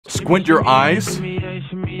squint your eyes.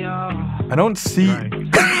 I don't see.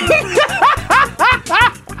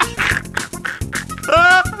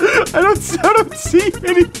 I don't see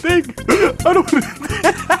anything.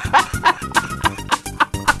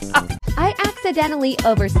 I accidentally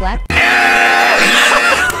overslept.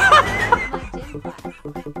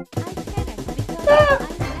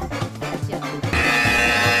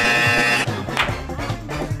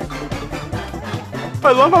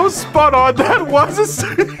 I love how spot on that was.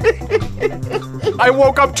 I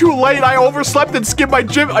woke up too late. I overslept and skipped my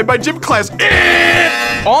gym class.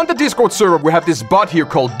 On the Discord server, we have this bot here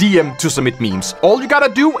called DM to submit memes. All you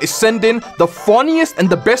gotta do is send in the funniest and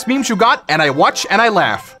the best memes you got, and I watch and I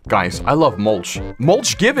laugh. Guys, I love mulch.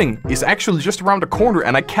 Mulch giving is actually just around the corner,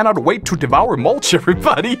 and I cannot wait to devour mulch,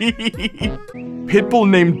 everybody. Pitbull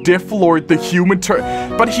named Deathlord the human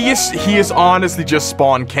but he is honestly just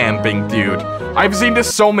spawn camping, dude. I've seen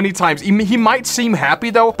this so many times. He might seem happy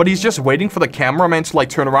though, but he's just waiting for the cameraman to like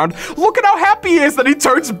turn around. Look at how happy he is that he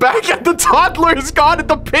turns back and the toddler is gone and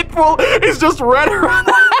the Pitbull is just red around.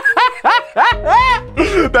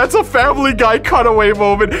 That's a Family Guy cutaway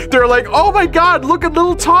moment. They're like, oh my god, look at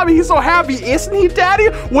little Tommy. He's so happy. Isn't he, daddy?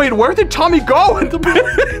 Wait, where did Tommy go? And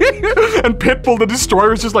Pitbull the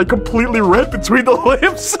Destroyer is just like completely red between the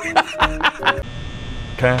lips.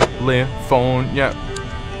 California.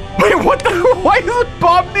 Wait, what the? Why is it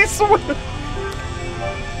Bombney swim?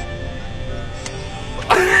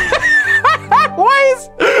 Why is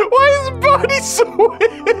Bonnie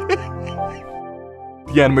swimming?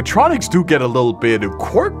 The animatronics do get a little bit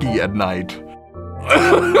quirky at night.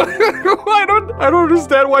 I don't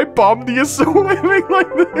understand why Bombney is swimming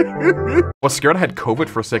like this. I was scared I had COVID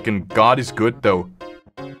for a second. God is good though.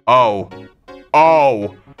 Oh,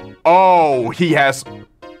 he has.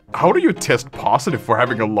 How do you test positive for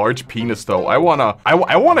having a large penis though? I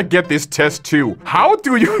wanna get this test too. How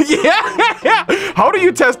do you, yeah. How do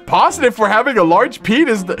you test positive for having a large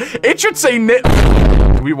penis? It should say Do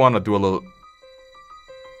we wanna do a little?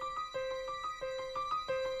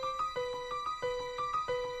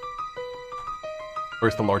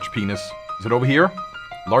 Where's the large penis? Is it over here?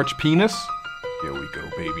 Large penis? Here we go,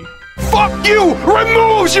 baby. Fuck you!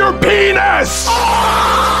 Remove your penis!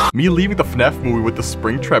 Me leaving the FNAF movie with the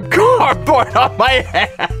Springtrap cardboard on my head.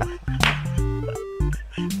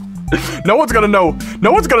 No one's gonna know.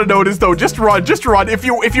 No one's gonna notice though. Just run, just run. If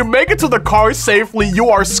you make it to the car safely, you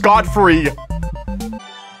are scot-free.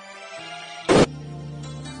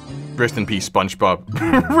 Rest in peace, SpongeBob.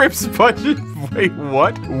 Rip SpongeBob. Wait,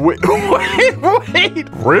 what? Wait.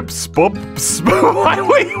 Rip SpongeBob.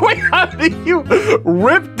 Wait, how do you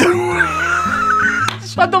rip?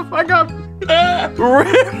 Shut the fuck up.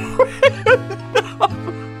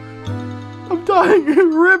 I'm dying.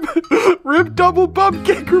 Rip double bump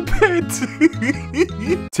kick repent.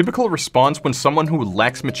 Typical response when someone who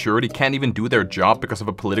lacks maturity can't even do their job because of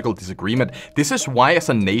a political disagreement. This is why as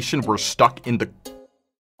a nation we're stuck in the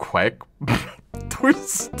quack. We're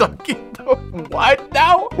stuck in the what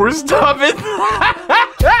now? We're stuck in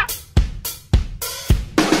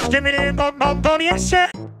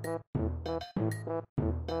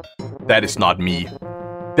That is not me.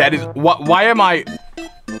 That is what? Why am I?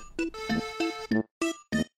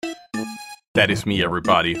 That is me,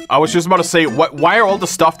 everybody. I was just about to say, why are all the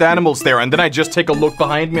stuffed animals there? And then I just take a look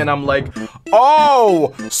behind me and I'm like,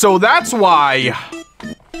 oh, so that's why.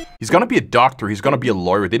 He's gonna be a doctor. He's gonna be a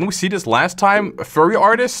lawyer. Didn't we see this last time? A furry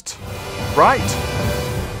artist? Right.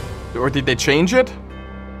 Or did they change it?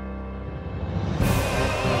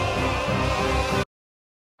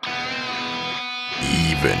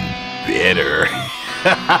 Even better.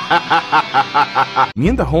 Me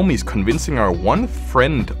and the homies convincing our one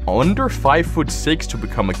friend under 5'6" to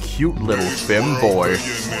become a cute little femboy.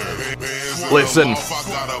 Listen,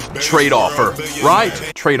 trade offer, right?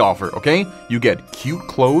 Trade offer, okay? You get cute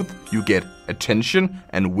clothes, you get attention,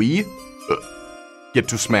 and we get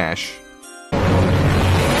to smash.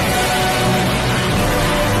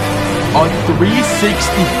 A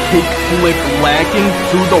 360 kickflip lagging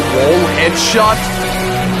through the wall headshot.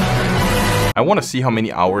 I want to see how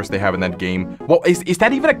many hours they have in that game. Well, is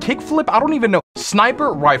that even a kickflip? I don't even know.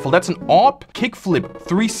 Sniper rifle, that's an op. Kickflip,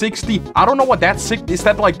 360. I don't know what that's. Is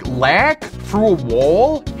that like lag through a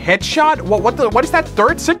wall? Headshot? What is that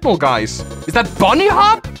third signal, guys? Is that bunny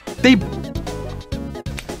hop?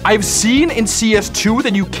 I've seen in CS2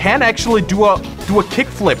 that you can actually do a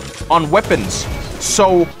kickflip on weapons.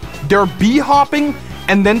 So they're B-hopping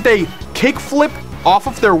and then they kickflip off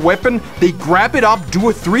of their weapon, they grab it up, do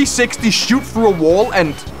a 360, shoot through a wall,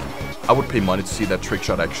 and I would pay money to see that trick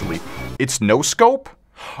shot, actually. It's no scope?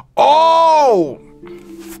 Oh!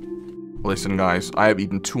 Listen, guys, I have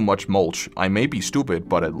eaten too much mulch. I may be stupid,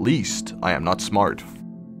 but at least I am not smart.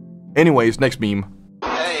 Anyways, next meme.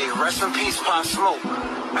 Hey, rest in peace, Pop Smoke.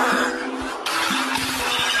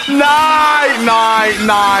 Nah.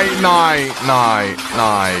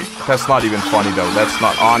 That's not even funny though. That's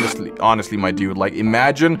not honestly, my dude. Like,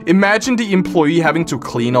 imagine the employee having to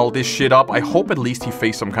clean all this shit up. I hope at least he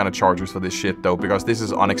faced some kind of charges for this shit though, because this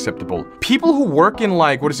is unacceptable. People who work in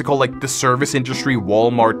like, what is it called? Like the service industry,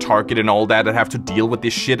 Walmart, Target and all that have to deal with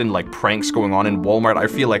this shit and like pranks going on in Walmart. I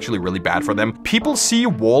feel actually really bad for them. People see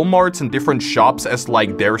Walmarts and different shops as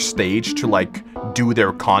like their stage to like do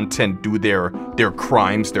their content, do their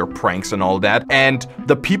crimes, their pranks and all that. And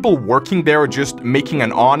the people working there are just making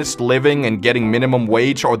an honest living and getting minimum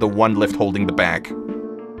wage, or the one left holding the bag.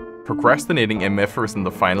 Procrastinating MFers in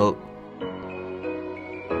the final.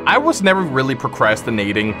 I was never really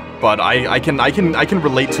procrastinating, but I can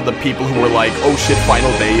relate to the people who were like, oh shit,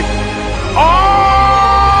 final day. Oh!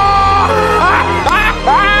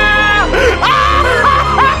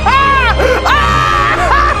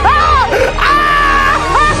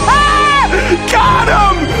 Got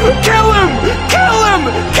him! Kill him! Kill him!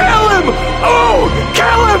 Kill him! Oh!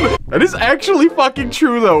 Kill him! That is actually fucking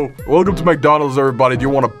true though. Welcome to McDonald's, everybody. Do you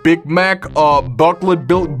want a Big Mac, a bucklet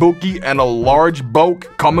built bookie, and a large Boke?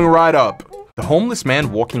 Coming right up. The homeless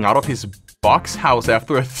man walking out of his box house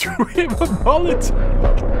after I threw him a bullet.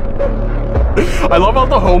 I love all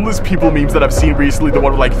the homeless people memes that I've seen recently. The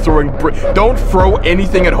one like throwing don't throw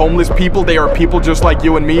anything at homeless people. They are people just like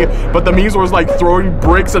you and me. But the memes was like throwing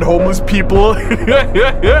bricks at homeless people.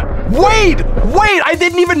 Wait! I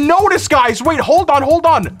didn't even notice, guys. Wait, hold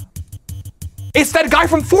on. It's that guy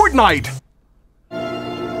from Fortnite.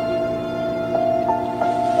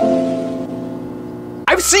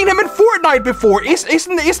 I've seen him in Fortnite before.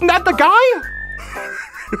 Isn't that the guy?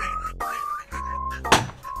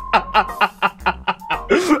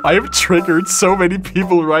 I have triggered so many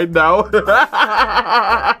people right now.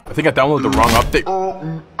 I think I downloaded the wrong update.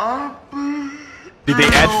 Did they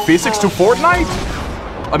add physics to Fortnite?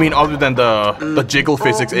 I mean, other than the jiggle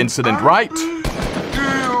physics incident, right?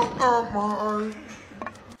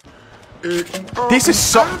 This is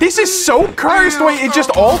so cursed. Wait, it just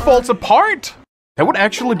all falls apart. That would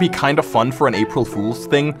actually be kind of fun for an April Fool's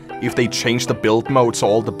thing if they changed the build mode so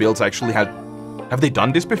all the builds actually had. Have they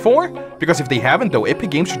done this before? Because if they haven't though, Epic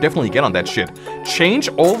Games should definitely get on that shit. Change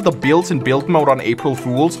all of the builds in build mode on April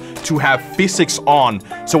Fools to have physics on.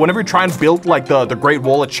 So whenever you try and build like the Great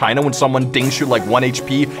Wall of China, when someone dings you like 1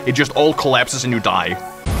 HP, it just all collapses and you die.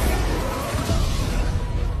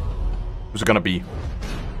 Who's it gonna be?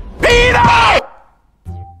 Peter!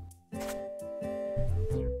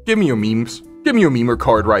 Give me your memes. Give me your memer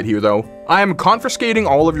card right here though. I am confiscating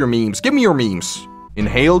all of your memes. Give me your memes.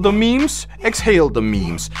 Inhale the memes, exhale the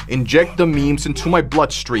memes, inject the memes into my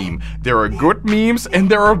bloodstream. There are good memes and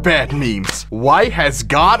there are bad memes. Why has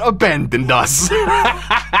God abandoned us?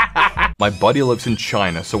 My buddy lives in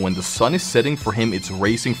China, so when the sun is setting for him, it's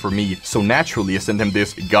racing for me. So naturally, I send him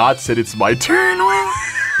this, God said it's my turn.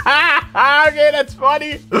 Okay, that's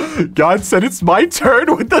funny. God said it's my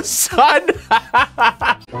turn with the sun.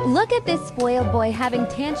 Look at this spoiled boy having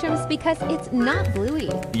tantrums because it's not Bluey.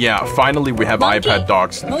 Yeah, finally we have Monkey. iPad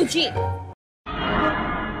dogs. Mochi.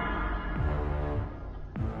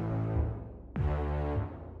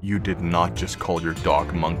 You did not just call your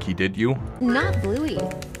dog Monkey, did you? Not Bluey.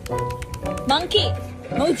 Monkey.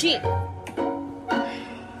 Mochi.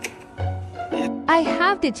 I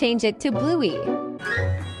have to change it to Bluey.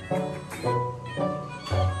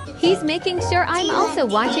 He's making sure I'm also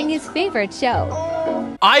watching his favorite show.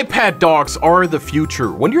 iPad dogs are the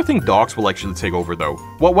future. When do you think dogs will actually take over though?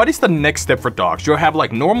 What is the next step for dogs? You have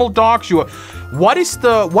like normal dogs, what is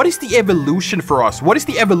the evolution for us? What is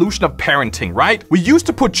the evolution of parenting, right? We used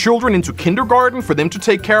to put children into kindergarten for them to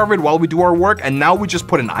take care of it while we do our work, and now we just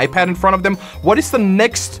put an iPad in front of them. What is the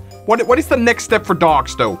next What is the next step for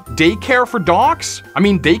dogs though? Daycare for dogs? I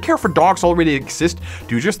mean, daycare for dogs already exist.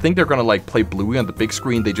 Do you just think they're gonna like play Bluey on the big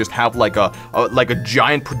screen? They just have like a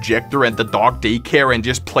giant projector and the dog daycare and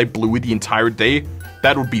just play Bluey the entire day?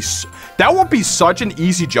 That would be such an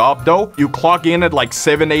easy job though. You clock in at like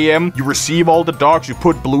 7 AM, you receive all the dogs, you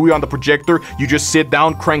put Bluey on the projector, you just sit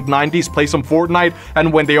down, crank 90s, play some Fortnite,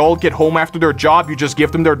 and when they all get home after their job, you just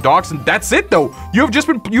give them their dogs, and that's it though. You've just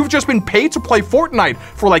been paid to play Fortnite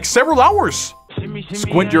for like several hours.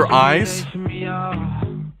 Squint your eyes.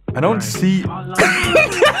 I don't see.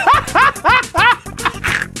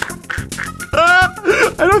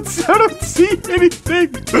 I don't see anything.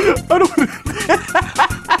 I don't.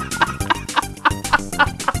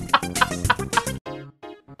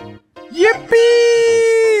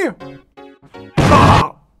 Yippee!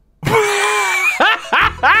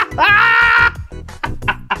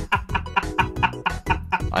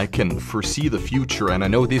 I can foresee the future, and I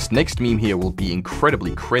know this next meme here will be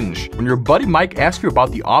incredibly cringe. When your buddy Mike asks you about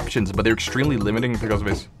the options, but they're extremely limiting because of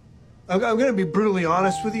his... I'm gonna be brutally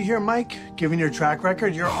honest with you here, Mike. Given your track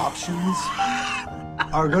record, your options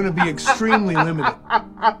are gonna be extremely limited.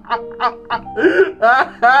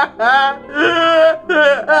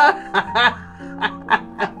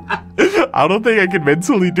 I don't think I can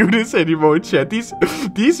mentally do this anymore, chat.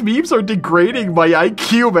 These memes are degrading my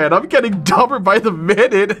IQ, man. I'm getting dumber by the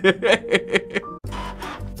minute.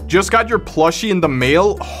 Just got your plushie in the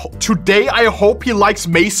mail. Today, I hope he likes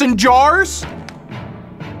mason jars.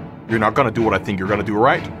 You're not gonna do what I think you're gonna do,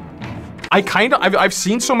 right? I've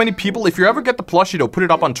seen so many people, if you ever get the plushie though, put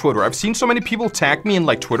it up on Twitter. I've seen so many people tag me in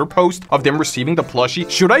like Twitter posts of them receiving the plushie.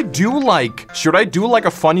 Should I do like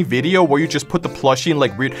a funny video where you just put the plushie in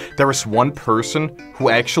like weird? There is one person who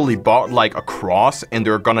actually bought like a cross and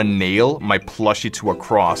they're gonna nail my plushie to a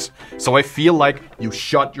cross. So I feel like you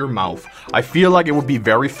shut your mouth. I feel like it would be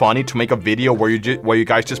very funny to make a video where you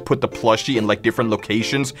guys just put the plushie in like different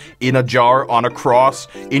locations, in a jar, on a cross,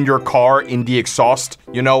 in your car, in the exhaust,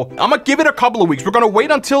 you know? I'm gonna give it a couple of weeks. We're gonna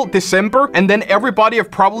wait until December, and then everybody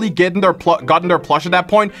have probably gotten their plush at that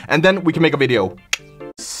point, and then we can make a video.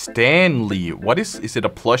 Stanley, what is it a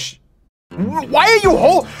plush? Why are you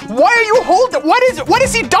holding? What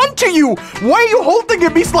has he done to you? Why are you holding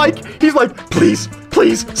him? He's like, please,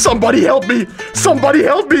 somebody help me. Somebody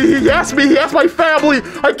help me. He asked my family.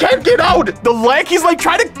 I can't get out. The leg, he's like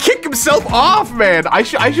trying to kick himself off, man. I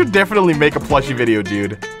should definitely make a plushie video,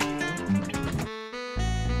 dude.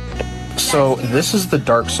 So this is the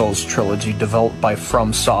Dark Souls trilogy developed by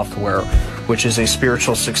From Software, which is a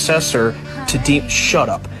spiritual successor to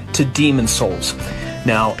Demon Souls.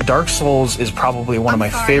 Now, Dark Souls is probably one of my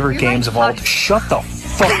favorite games of all. Shut the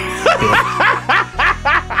fuck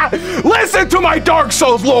up. Listen to my Dark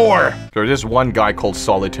Souls lore! There's this one guy called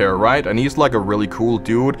Solitaire, right? And he's like a really cool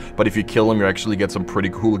dude, but if you kill him, you actually get some pretty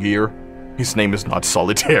cool gear. His name is not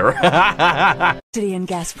Solitaire. City and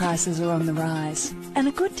gas prices are on the rise, and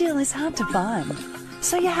a good deal is hard to find.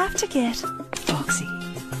 So you have to get Foxy.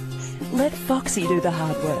 Let Foxy do the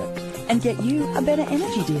hard work and get you a better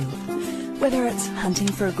energy deal. Whether it's hunting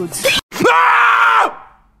for a good...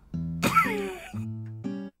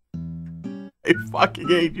 I fucking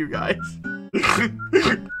hate you guys.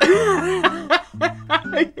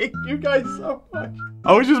 I hate you guys so much.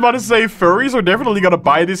 I was just about to say, furries are definitely gonna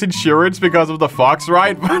buy this insurance because of the fox,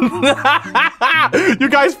 right? You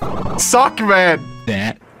guys suck, man.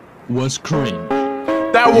 That was cringe.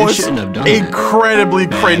 That was incredibly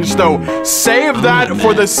cringe, though. Save that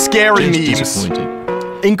for the scary memes.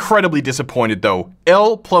 Incredibly disappointed, though.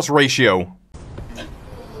 L plus ratio.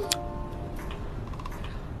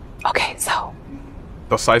 Okay, so...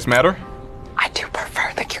 Does size matter? I do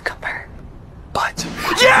prefer the cucumber. But...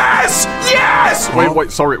 Yes! Yes!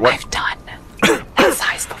 Wait, sorry, what? I've done that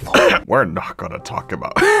size before. We're not gonna talk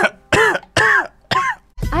about...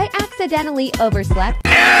 I accidentally overslept.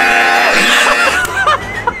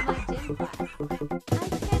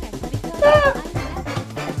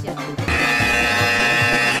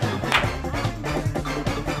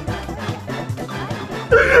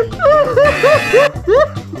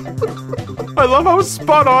 I love how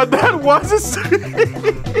spot on that was.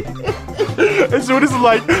 As soon as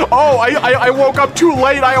like, oh, I woke up too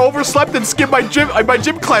late. I overslept and skipped my gym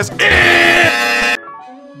class. Good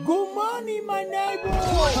morning, my neighbor.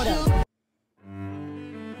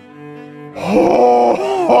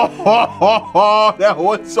 Oh, that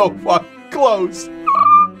was so fucking close.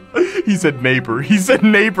 He said neighbor. He said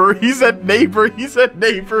neighbor. He said neighbor. He said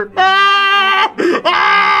neighbor. That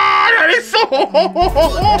is so.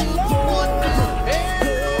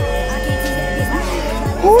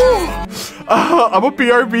 I'm a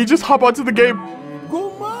BRB. Just hop onto the game.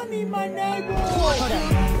 Good morning, my neighbor.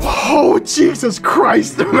 Oh, Jesus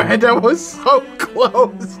Christ, man. That was so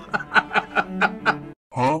close.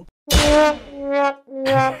 Huh?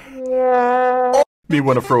 Me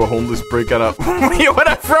wanna throw a homeless brick at a... Me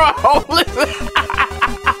wanna throw a homeless...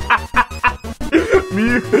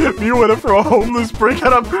 me wanna throw a homeless brick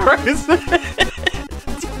at a person.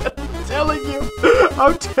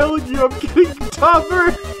 I'm telling you, I'm getting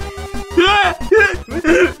tougher.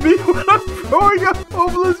 Me wanna throwing a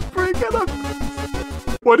homeless brick at a person.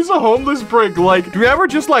 What is a homeless brick? Like, do you ever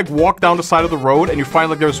just like walk down the side of the road and you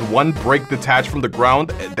find like there's one brick detached from the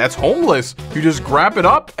ground? That's homeless. You just grab it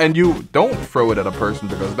up and you don't throw it at a person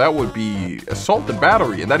because that would be assault and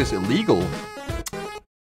battery and that is illegal.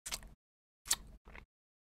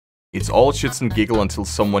 It's all shits and giggle until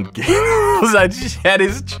someone giggles. That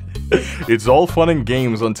is... It's all fun and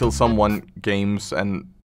games until someone games and...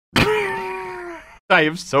 I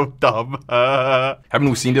am so dumb. Haven't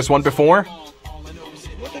we seen this one before?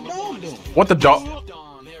 What the dog doing? What the dog?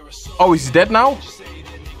 Oh, he's dead now?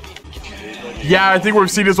 Yeah, I think we've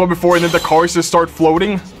seen this one before, and then the cars just start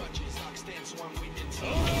floating.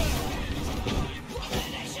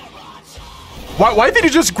 Why did you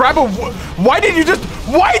just grab a? Why did you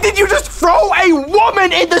just throw a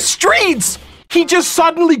woman in the streets? He just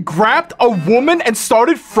suddenly grabbed a woman and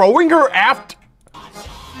started throwing her after.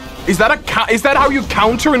 Is that how you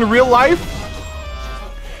counter in real life?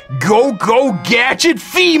 Go gadget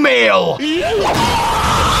female.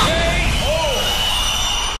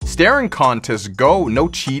 Staring contest, go. No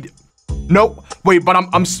cheat. No, wait, but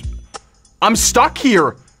I'm stuck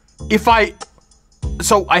here.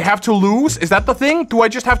 So I have to lose? Is that the thing? Do I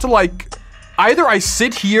just have to like, either I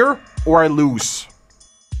sit here or I lose?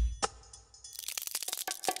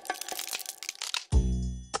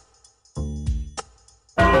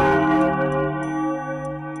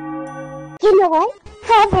 You know what?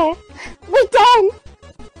 However, we're done.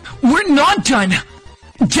 We're not done.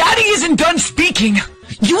 Daddy isn't done speaking.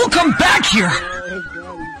 You will come back here.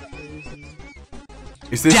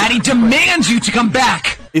 Daddy demands you to come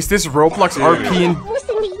back. Is this Roblox RP and...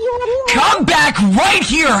 Come back right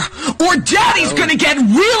here, or Daddy's gonna get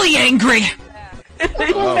really angry.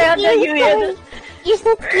 You're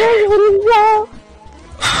so scary when you yell.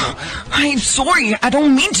 I'm sorry, I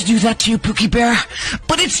don't mean to do that to you, Pookie Bear.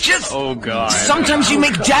 But it's just... Oh, God. Sometimes you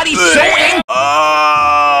make Daddy so angry.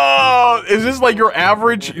 Oh, is this like your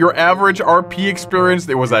average RP experience?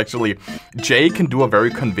 It was actually... Jay can do a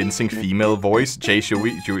very convincing female voice. Jay, should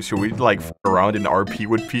we like f around in RP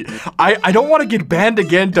with P? I don't want to get banned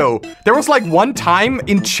again, though. There was like one time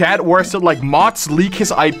in chat where I said like, mods leak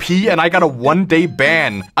his IP and I got a 1-day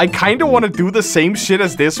ban. I kind of want to do the same shit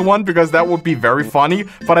as this one because that would be very funny.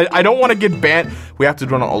 But I don't want to get banned. We have to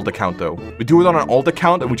do it on an alt account, though. We do it on an alt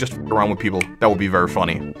account and we just f around with people. That would be very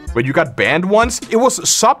funny. When you got banned once, it was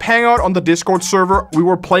sub hangout on the Discord server. We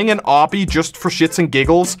were playing an obby just for shits and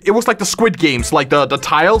giggles. It was like the Squid Games, like the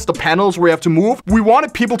tiles, the panels where you have to move. We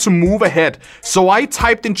wanted people to move ahead. So I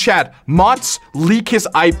typed in chat, mods leak his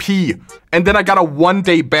IP. And then I got a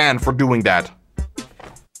 1-day ban for doing that.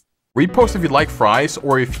 Repost if you like fries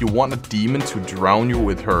or if you want a demon to drown you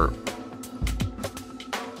with her.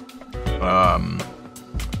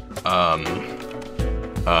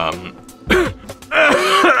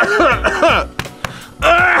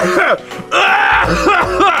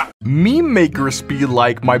 Meme makers be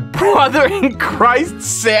like my brother in Christ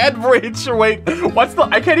sandwich. Wait, what's the?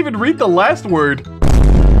 I can't even read the last word.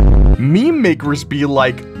 Meme makers be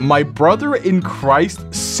like my brother in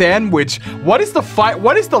Christ sandwich. What is the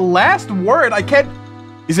What is the last word? I can't.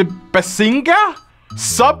 Is it Basinga?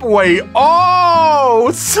 Subway.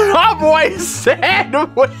 Oh, Subway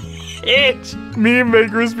sandwich. Meme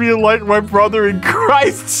makers be like my brother in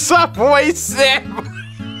Christ Subway sandwich.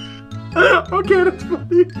 Okay, that's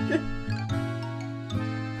funny.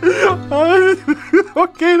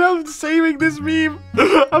 Okay, I'm saving this meme.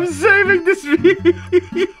 I'm saving this meme.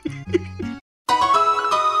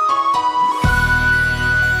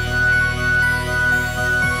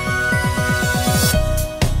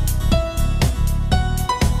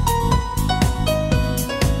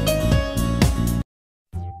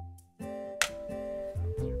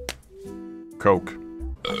 Coke.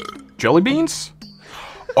 Jelly beans?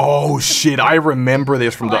 Oh shit, I remember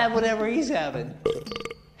this from the... Whatever he's having.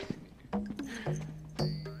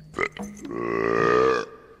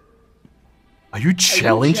 Are you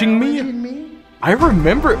challenging me? I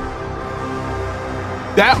remember...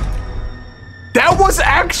 That was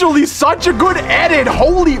actually such a good edit!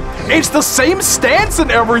 Holy... It's the same stance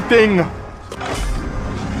and everything!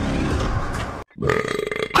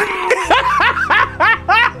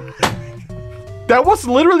 That was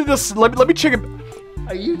literally the... Let me check it.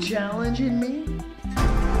 Are you challenging me?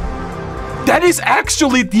 That is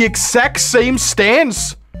actually the exact same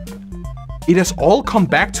stance. It has all come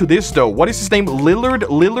back to this, though. What is his name?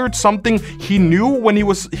 Lillard something. He knew when he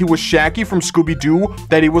was Shaggy from Scooby-Doo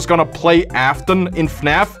that he was gonna play Afton in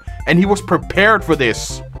FNAF, and he was prepared for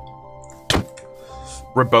this.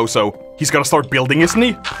 Rebozo. He's gonna start building, isn't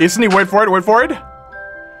he? Isn't he? Wait for it, wait for it.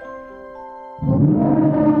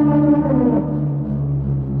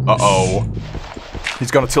 Uh-oh. He's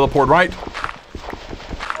gonna teleport, right?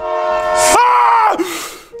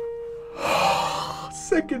 Ah!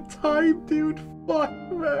 Second time, dude. Fuck,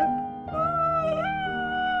 man.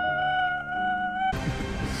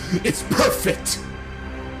 It's perfect.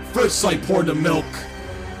 First I pour the milk.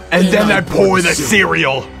 And then I pour the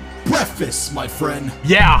cereal. Breakfast, my friend.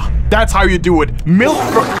 Yeah. That's how you do it. Milk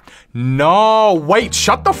first. No, wait,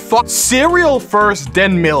 shut the fuck. Cereal first,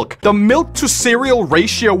 then milk. The milk to cereal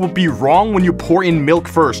ratio would be wrong when you pour in milk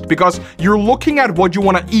first, because you're looking at what you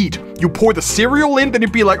want to eat. You pour the cereal in, then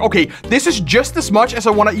you'd be like, okay, this is just as much as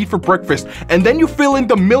I want to eat for breakfast. And then you fill in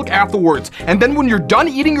the milk afterwards. And then when you're done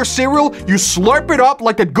eating your cereal, you slurp it up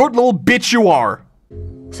like the good little bitch you are.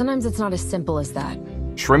 Sometimes it's not as simple as that.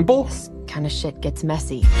 Shrimple? This kind of shit gets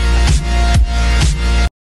messy.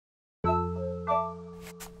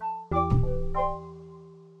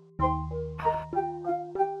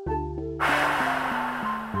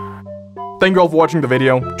 Thank you all for watching the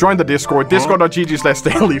video. Join the Discord,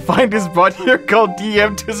 discord.gg/Stanley. Find this bot here called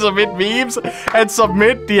DM to submit memes, and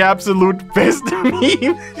submit the absolute best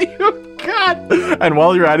memes you got. And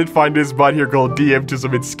while you're at it, find this bot here called DM to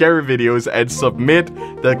submit scary videos, and submit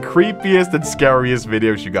the creepiest and scariest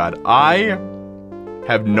videos you got. I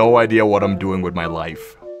have no idea what I'm doing with my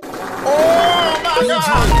life. Oh my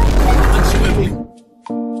god!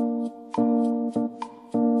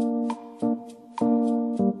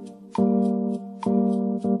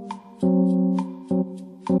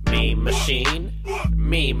 Meme machine,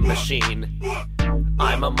 meme machine.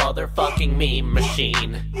 I'm a motherfucking meme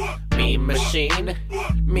machine. Meme machine,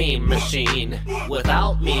 meme machine.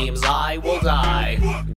 Without memes, I will die.